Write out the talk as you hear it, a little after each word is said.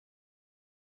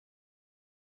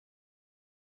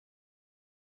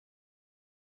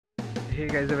Hey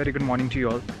guys, a very good morning to you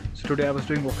all. So today I was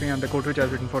doing walking and the quote which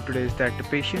I've written for today is that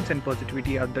patience and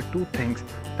positivity are the two things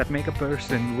that make a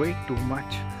person wait too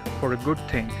much for a good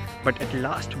thing. But at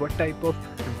last, what type of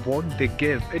reward they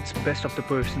give, it's best of the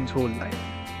person's whole life.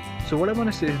 So what I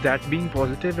want to say is that being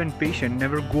positive and patient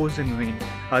never goes in vain.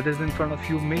 Others in front of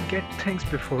you may get things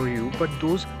before you, but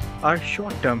those are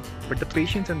short term. But the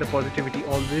patience and the positivity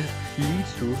always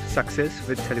leads to success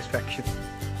with satisfaction.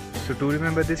 So do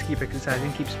remember this, keep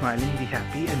exercising, keep smiling, be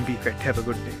happy and be fit. Have a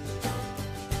good day.